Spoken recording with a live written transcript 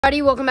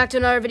Everybody, welcome back to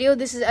another video.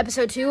 This is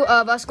episode 2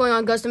 of us going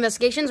on ghost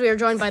investigations. We are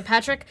joined by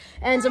Patrick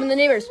and some of the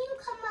neighbors. When you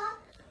come up,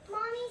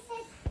 Mommy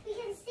said we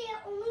can stay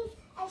only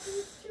at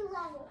these 2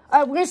 levels. All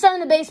right, we're gonna start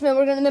in the basement.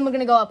 Then we're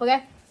gonna go up.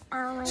 Okay.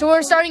 So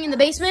we're starting in the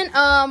basement.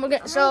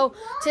 So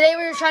today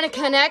we're trying to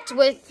connect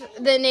with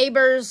the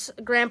neighbor's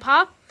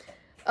grandpa.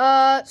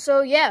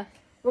 So yeah,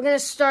 we're gonna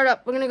start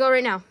up. We're gonna go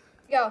right now.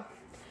 Go.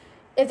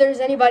 If there's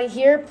anybody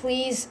here,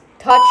 please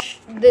touch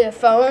the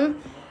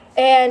phone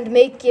and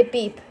make it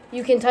beep.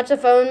 You can touch the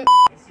phone.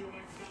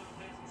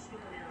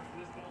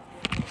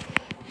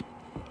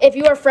 If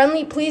you are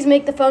friendly, please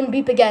make the phone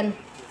beep again.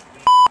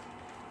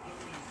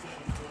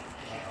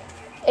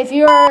 If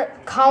you are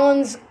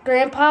Colin's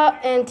grandpa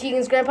and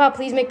Tegan's grandpa,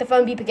 please make the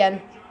phone beep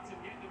again.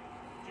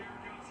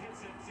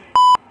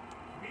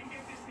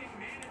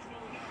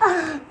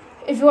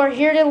 If you are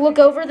here to look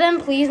over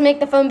them, please make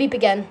the phone beep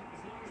again.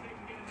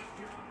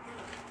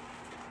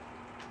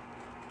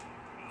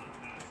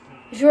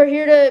 If you are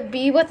here to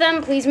be with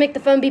them, please make the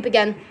phone beep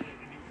again.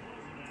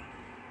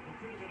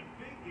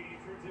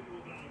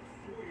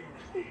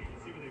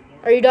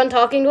 Are you done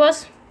talking to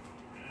us?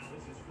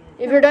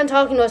 If you're done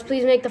talking to us,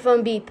 please make the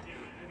phone beep.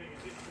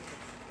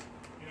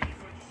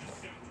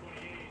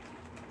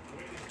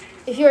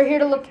 If you are here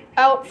to look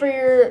out for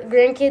your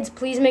grandkids,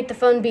 please make the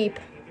phone beep.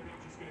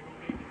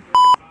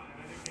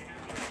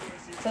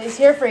 So he's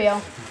here for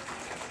you.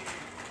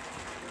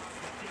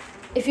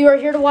 If you are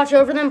here to watch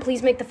over them,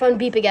 please make the phone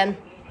beep again.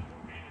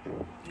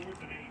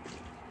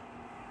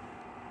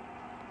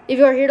 If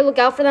you are here to look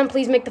out for them,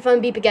 please make the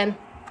phone beep again.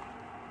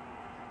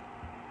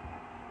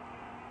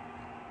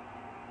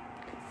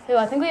 So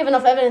I think we have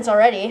enough evidence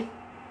already.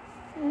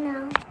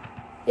 No.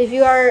 If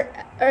you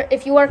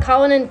are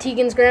Colin and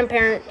Tegan's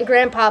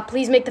grandpa,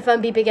 please make the phone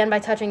beep again by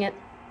touching it.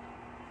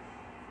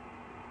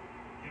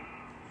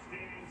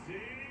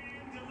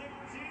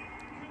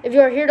 If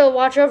you are here to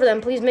watch over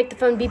them, please make the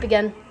phone beep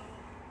again.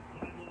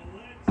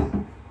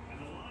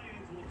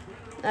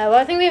 Well,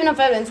 I think we have enough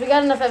evidence. We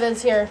got enough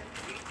evidence here.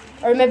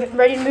 Are we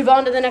ready to move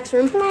on to the next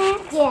room?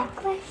 Yeah.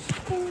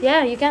 Question.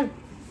 Yeah, you can.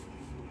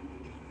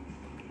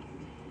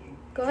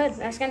 Go ahead,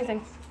 ask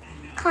anything.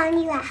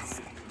 Can you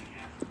ask?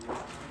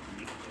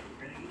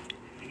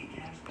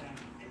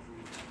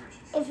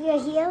 If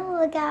you're here,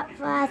 look out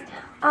for us.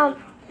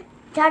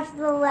 Touch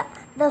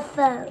the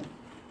phone.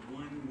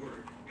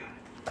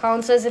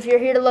 Colin says if you're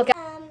here to look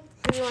out.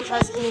 Everyone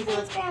tries to communicate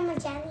with. Grandma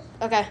Jenny.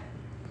 Okay.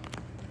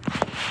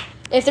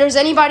 If there's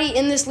anybody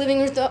in this living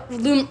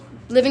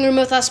room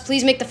with us,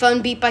 please make the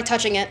phone beep by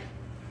touching it.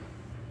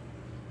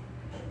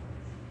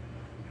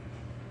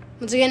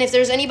 Once again, if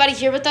there's anybody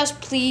here with us,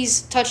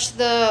 please touch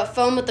the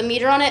phone with the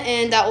meter on it,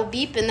 and that will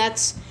beep, and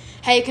that's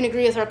how you can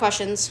agree with our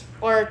questions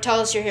or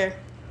tell us you're here.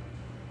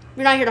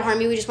 We're not here to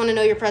harm you. We just want to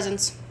know your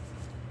presence.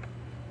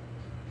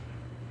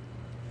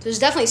 There's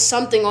definitely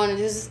something on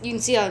it. You can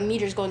see how the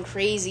meter's going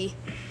crazy.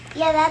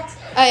 Yeah, that's...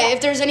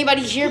 If there's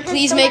anybody here,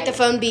 please make the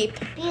phone beep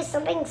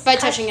by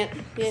touching it.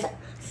 Yeah.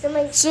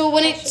 So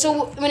when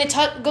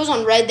it goes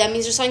on red, that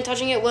means there's something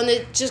touching it. When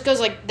it just goes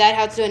like that,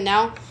 how it's doing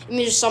now, it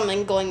means there's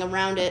something going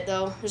around it,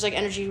 though. There's like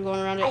energy going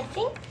around it. I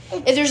think...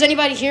 If there's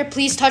anybody here,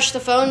 please touch the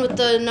phone with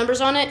the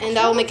numbers on it, and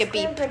that will make it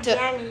beep.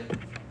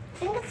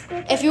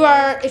 If you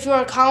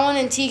are Colin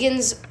and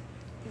Tegan's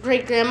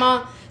great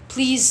grandma,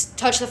 please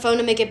touch the phone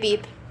to make it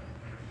beep.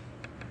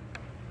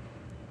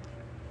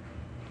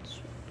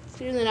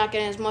 Clearly not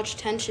getting as much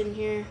attention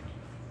here.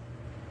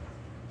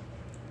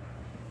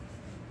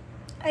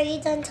 Are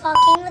you done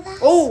talking with us?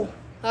 Oh,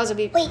 that was a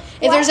beep. Wait,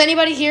 if there's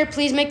anybody here,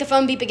 please make the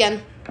phone beep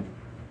again.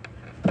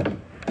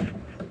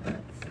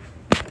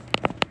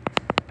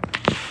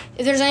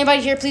 If there's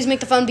anybody here, please make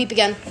the phone beep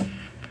again.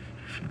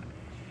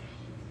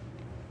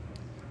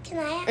 Can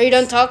I ask? Are you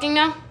done talking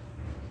now?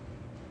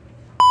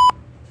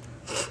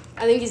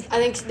 I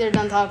think they're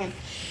done talking.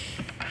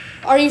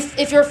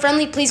 If you're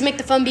friendly, please make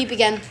the phone beep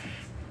again.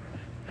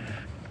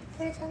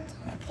 They're done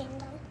talking,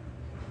 though.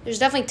 There's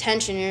definitely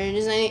tension here.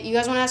 You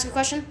guys want to ask a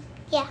question?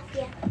 Yeah.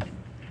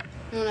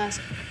 I want to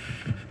ask.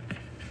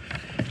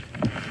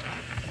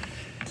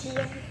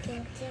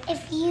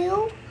 If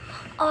you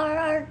are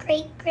our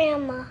great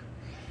grandma,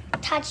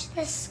 touch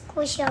the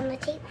squishy on the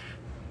table.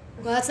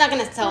 Well, that's not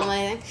going to tell them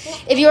anything.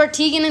 If you are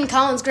Tegan and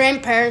Colin's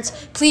grandparents,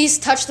 please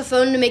touch the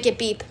phone to make it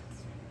beep.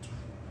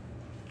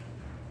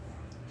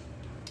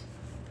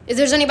 If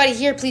there's anybody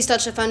here, please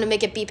touch the phone to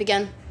make it beep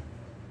again.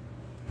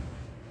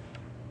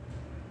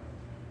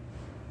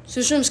 So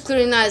this room's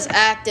clearly not as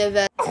active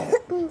as...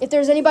 If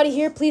there's anybody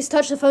here, please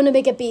touch the phone to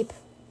make it beep.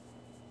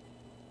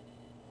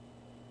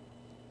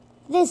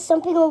 There's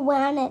something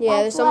around it.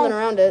 Yeah, there's something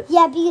around it.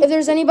 Yeah, because... If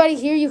there's anybody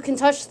here, you can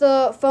touch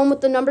the phone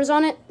with the numbers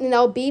on it, and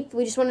that'll beep.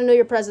 We just want to know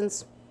your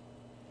presence.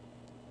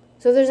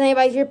 So if there's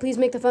anybody here, please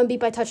make the phone beep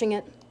by touching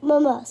it.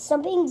 Mama,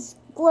 something's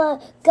going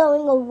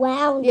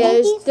around.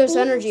 Yeah, there's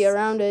energy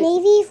around it.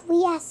 Maybe if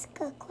we ask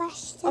a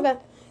question. Okay.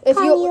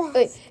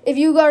 If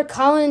you are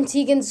Colin and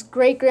Tegan's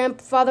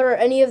great-grandfather or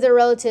any of their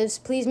relatives,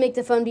 please make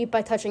the phone beep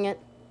by touching it.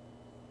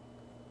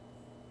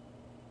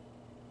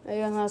 Are you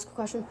going to ask a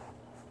question?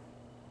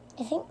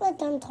 I think we're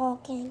done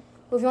talking.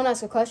 Well, if you want to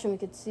ask a question, we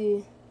could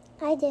see.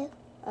 I do.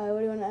 What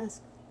do you want to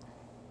ask?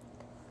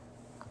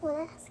 I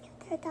want to ask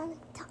if they're done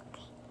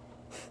talking.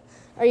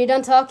 Are you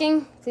done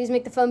talking? Please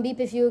make the phone beep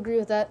if you agree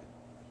with that.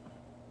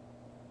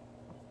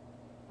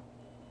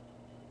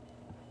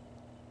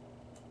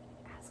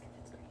 Ask if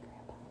it's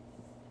great-grandpa.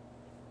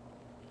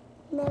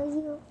 No,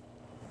 you.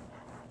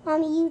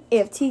 Mommy, you.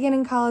 If Tegan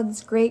and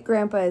Colin's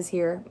great-grandpa is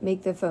here,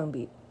 make the phone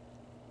beep.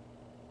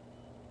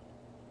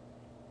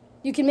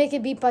 You can make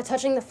it beep by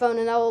touching the phone,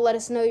 and that will let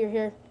us know you're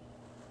here.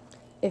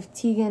 If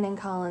Tegan and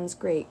Colin's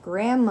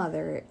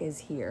great-grandmother is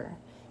here,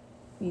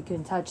 you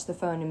can touch the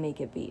phone and make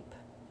it beep.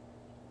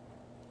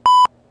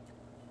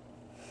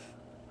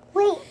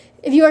 Wait.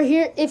 If you are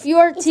here, if you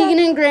are Tegan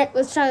and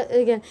let's try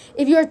it again.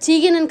 If you are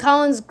Tegan and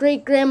Colin's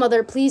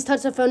great-grandmother, please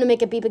touch the phone and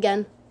make it beep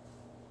again.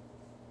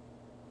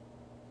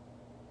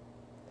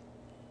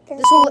 There's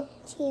This will.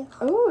 energy.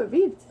 Oh, it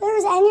beeped.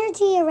 There's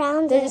energy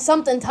around There's it.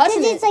 something touching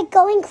Because it. it's like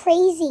going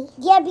crazy.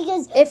 Yeah,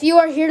 because If you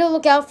are here to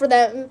look out for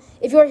them,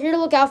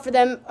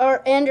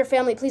 and your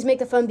family, please make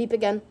the phone beep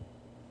again.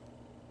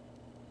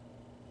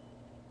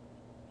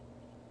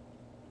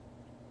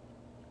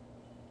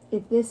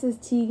 If this is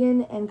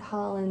Tegan and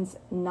Colin's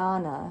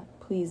Nana,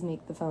 please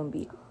make the phone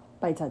beep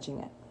by touching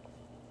it.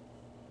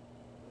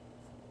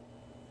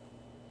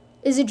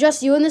 Is it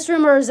just you in this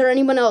room, or is there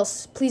anyone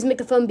else? Please make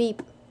the phone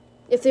beep.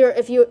 If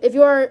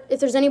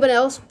there's anyone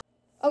else.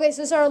 Okay,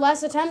 so this is our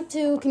last attempt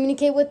to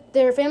communicate with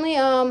their family.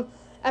 After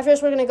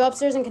this, we're gonna go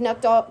upstairs and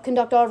conduct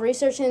all of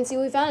research and see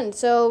what we found.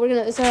 So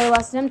this is our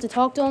last attempt to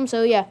talk to them.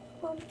 So yeah.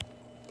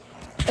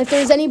 If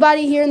there's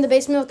anybody here in the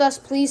basement with us,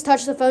 please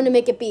touch the phone to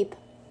make it beep.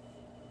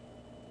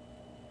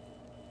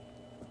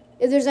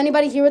 If there's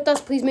anybody here with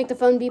us, please make the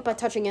phone beep by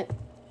touching it.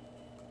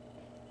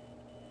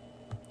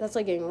 That's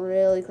like getting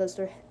really close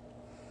to her.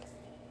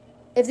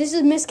 If this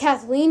is Miss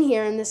Kathleen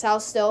here in this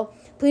house still,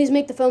 please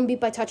make the phone beep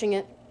by touching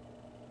it.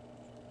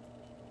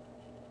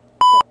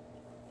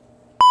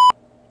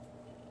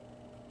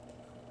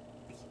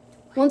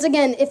 Once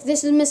again, if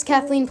this is Miss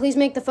Kathleen, please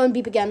make the phone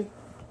beep again.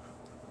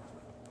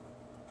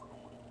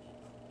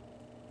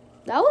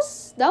 That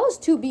was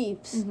 2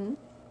 beeps. Mm-hmm.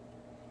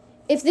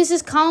 If this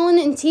is Colin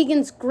and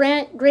Tegan's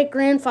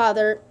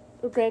great-grandfather,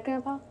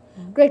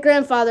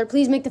 great-grandfather,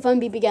 please make the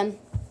phone beep again.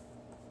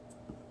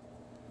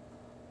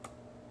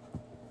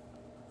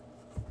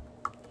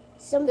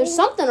 There's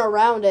something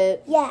around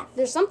it. Yeah.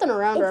 There's something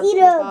around our It's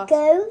either a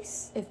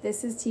ghost. If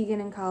this is Tegan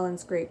and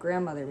Colin's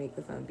great-grandmother, make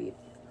the phone beep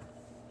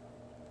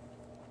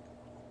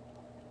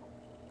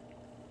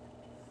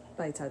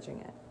by touching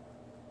it.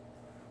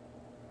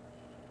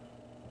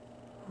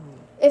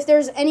 If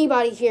there's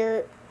anybody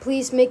here,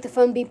 please make the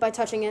phone beep by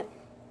touching it.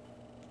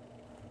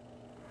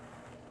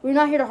 We're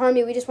not here to harm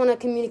you. We just want to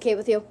communicate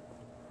with you.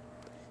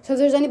 So if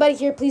there's anybody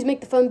here, please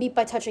make the phone beep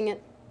by touching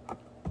it.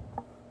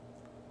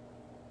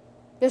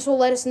 This will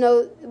let us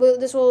know.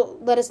 This will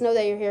let us know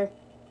that you're here.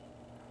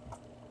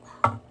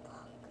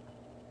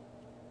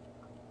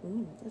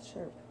 That's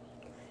sharp.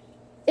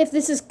 If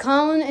this is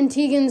Colin and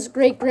Tegan's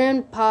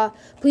great-grandpa,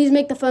 please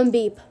make the phone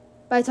beep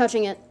by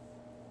touching it.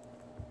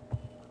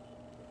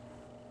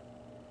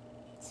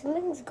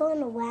 Something's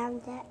going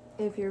around it.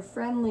 If you're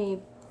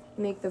friendly,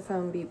 make the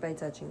phone beep by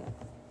touching it.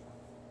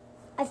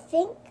 I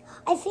think.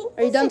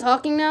 Are you done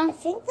talking now? I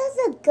think there's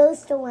a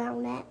ghost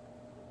around it.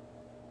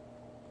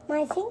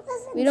 I think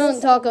there's a We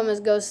don't talk them as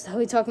ghosts.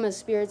 We talk them as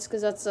spirits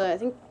because that's. I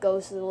think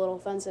ghost is a little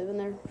offensive in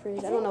their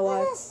phrase. I don't know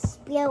why.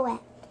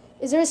 Spirit.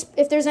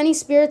 If there's any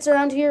spirits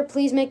around here,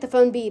 please make the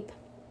phone beep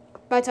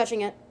by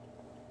touching it.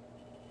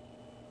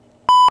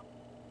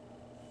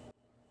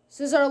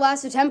 So this is our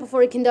last attempt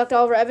before we conduct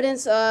all of our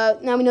evidence. Now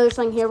we know there's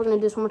something here. We're gonna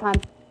do this one more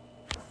time.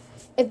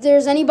 If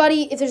there's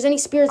any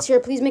spirits here,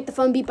 please make the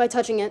phone beep by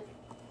touching it.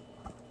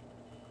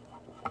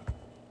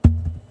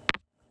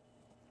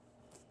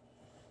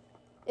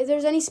 If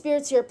there's any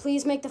spirits here,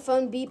 please make the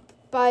phone beep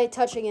by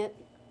touching it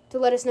to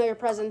let us know your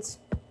presence.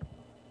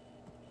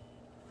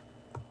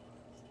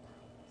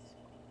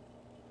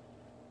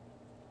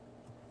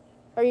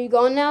 Are you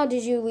gone now?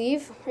 Did you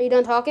leave? Are you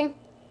done talking?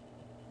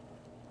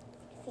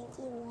 I think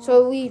he left.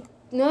 So we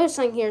know there's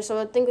something here,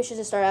 so I think we should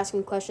just start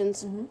asking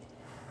questions. Mm-hmm.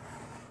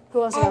 Who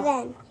wants to go?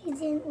 Evan, he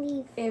didn't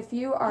leave. If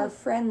you are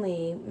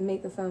friendly,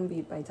 make the phone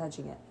beep by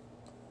touching it.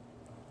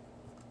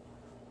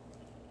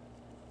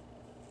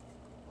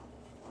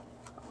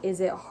 Is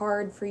it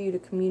hard for you to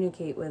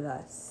communicate with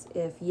us?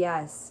 If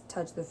yes,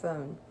 touch the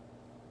phone.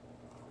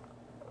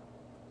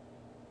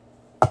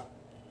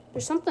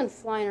 There's something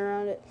flying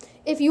around it.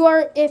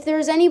 If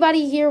there's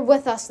anybody here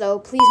with us, though,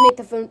 please make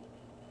the phone.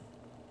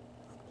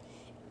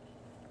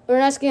 We're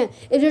asking again.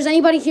 If there's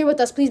anybody here with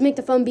us, please make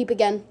the phone beep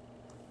again.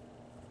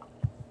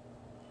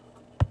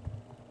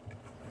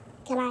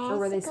 Can I ask Or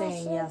were they a saying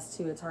question? yes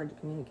to it's hard to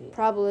communicate?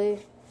 Probably.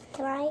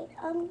 Can I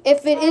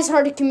If it is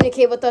hard to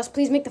communicate with us,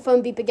 please make the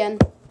phone beep again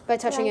by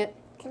touching it.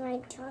 Can I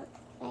talk?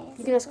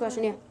 You can ask a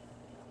question, yeah.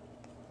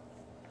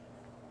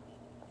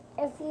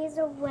 If he's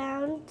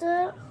around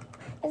it,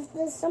 if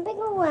there's something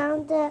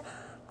around it,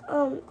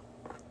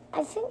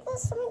 I think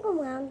there's something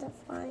around the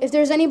phone. If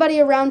there's anybody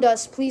around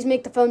us, please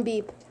make the phone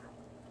beep.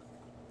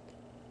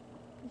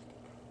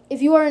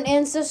 If you are an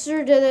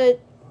ancestor to the...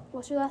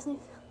 What's your last name?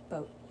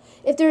 Boat.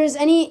 If there is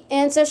any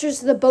ancestors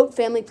to the Boat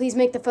family, please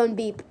make the phone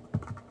beep.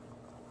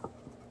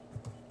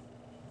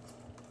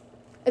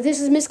 If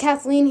this is Miss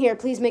Kathleen here,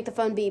 please make the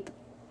phone beep.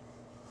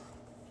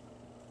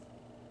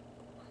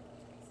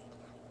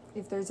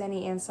 If there's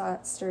any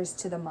ancestors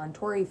to the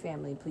Montori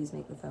family, please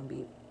make the phone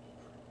beep.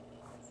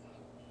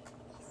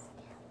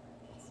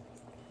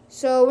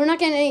 So we're not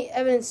getting any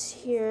evidence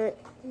here.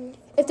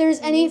 If there's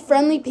any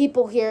friendly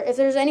people here, if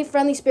there's any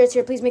friendly spirits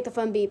here, please make the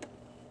phone beep.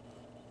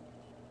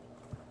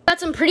 Got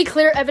some pretty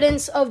clear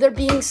evidence of there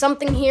being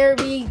something here.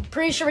 We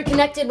pretty sure we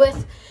connected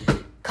with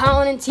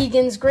Colin and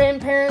Tegan's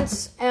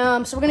grandparents. So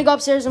we're going to go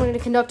upstairs and we're going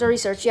to conduct our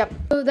research. Yep.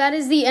 So that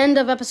is the end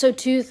of episode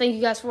 2. Thank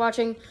you guys for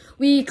watching.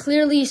 We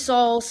clearly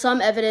saw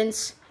some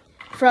evidence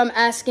from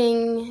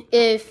asking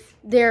if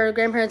their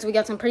grandparents. We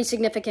got some pretty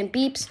significant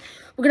beeps.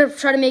 We're going to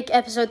try to make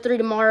episode 3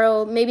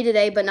 tomorrow, maybe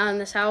today, but not in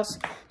this house.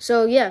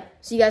 So yeah,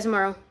 see you guys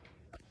tomorrow.